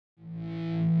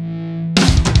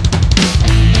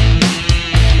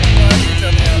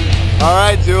All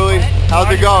right, Julie.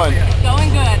 How's it going? It's going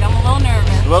good. I'm a little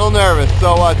nervous. A little nervous.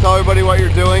 So tell everybody what you're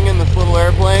doing in this little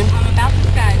airplane. I'm about to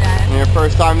skydive. And your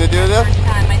first time to do this? First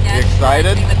time. My dad You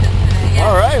excited? surprised me with this today. Yeah.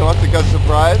 All right. Well, that's a good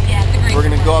surprise. Yeah, it's a great We're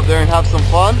going to go up there and have some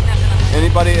fun. Definitely.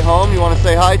 Anybody at home you want to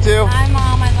say hi to? Hi,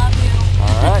 Mom. I love you.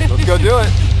 All right. Let's go do it.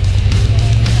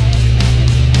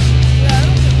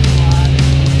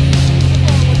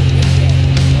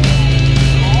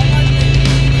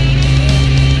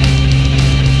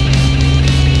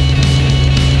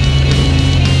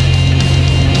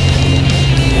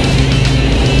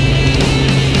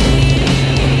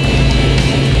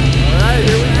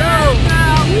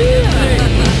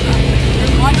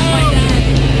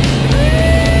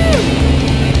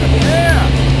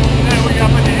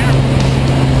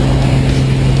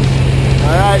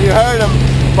 You heard him.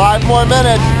 5 more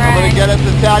minutes. Right. I'm going to get us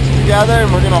attached together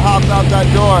and we're going to hop out that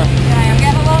door. Okay, I'm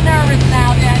getting a little nervous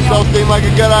now, Daniel. Still seem like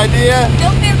a good idea?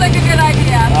 Still seems like a good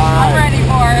idea. All right. I'm ready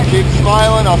for it. Keep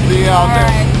smiling. I'll see you out there.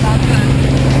 All right, sounds good.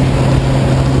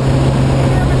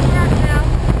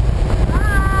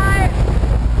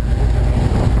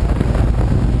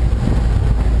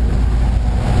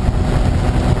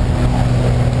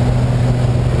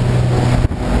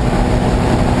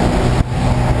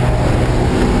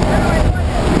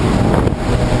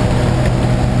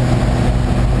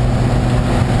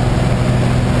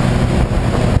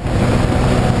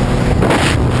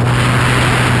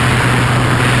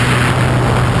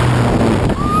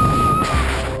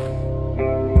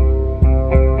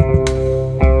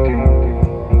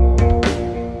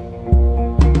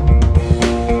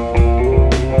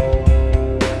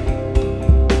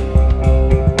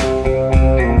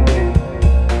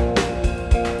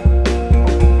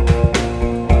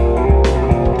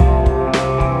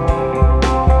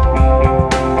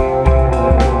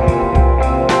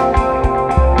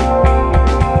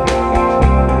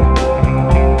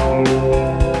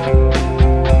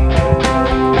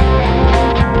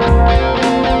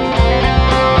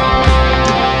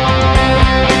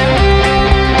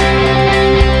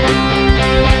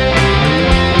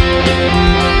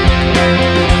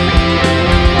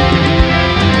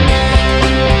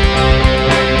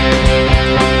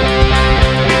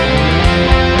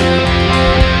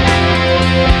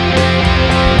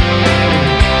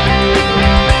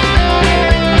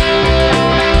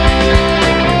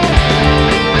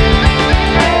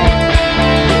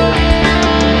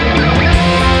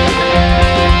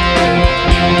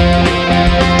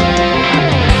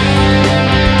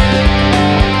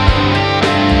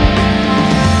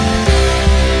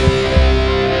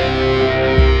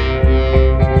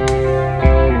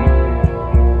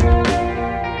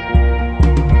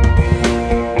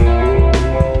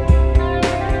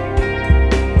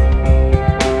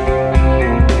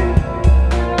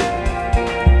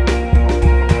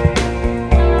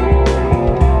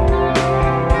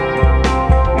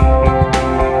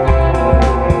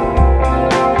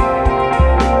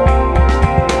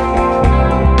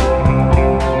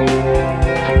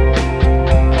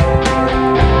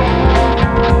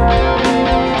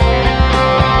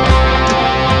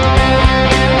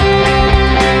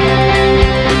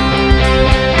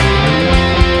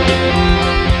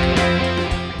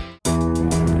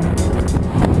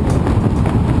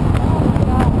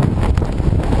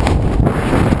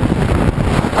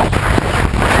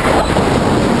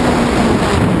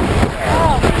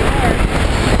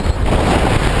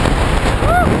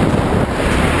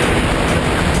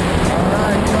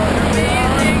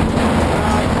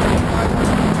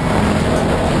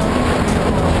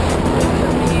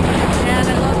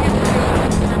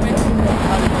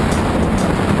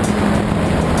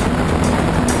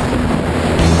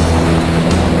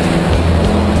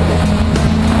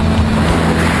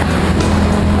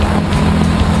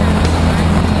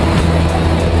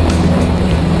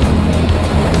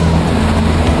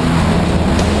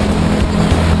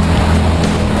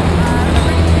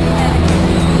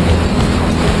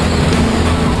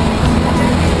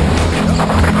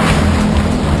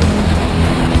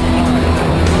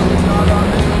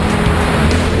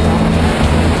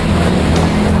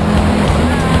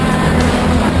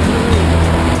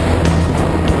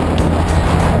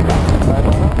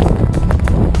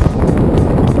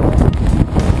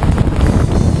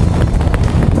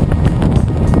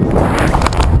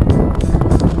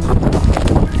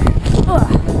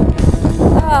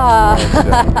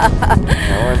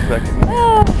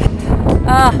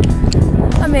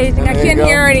 Amazing. I can't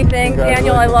hear anything.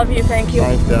 Daniel, I love you. Thank you.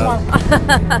 Nice job.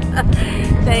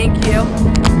 Thank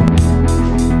you.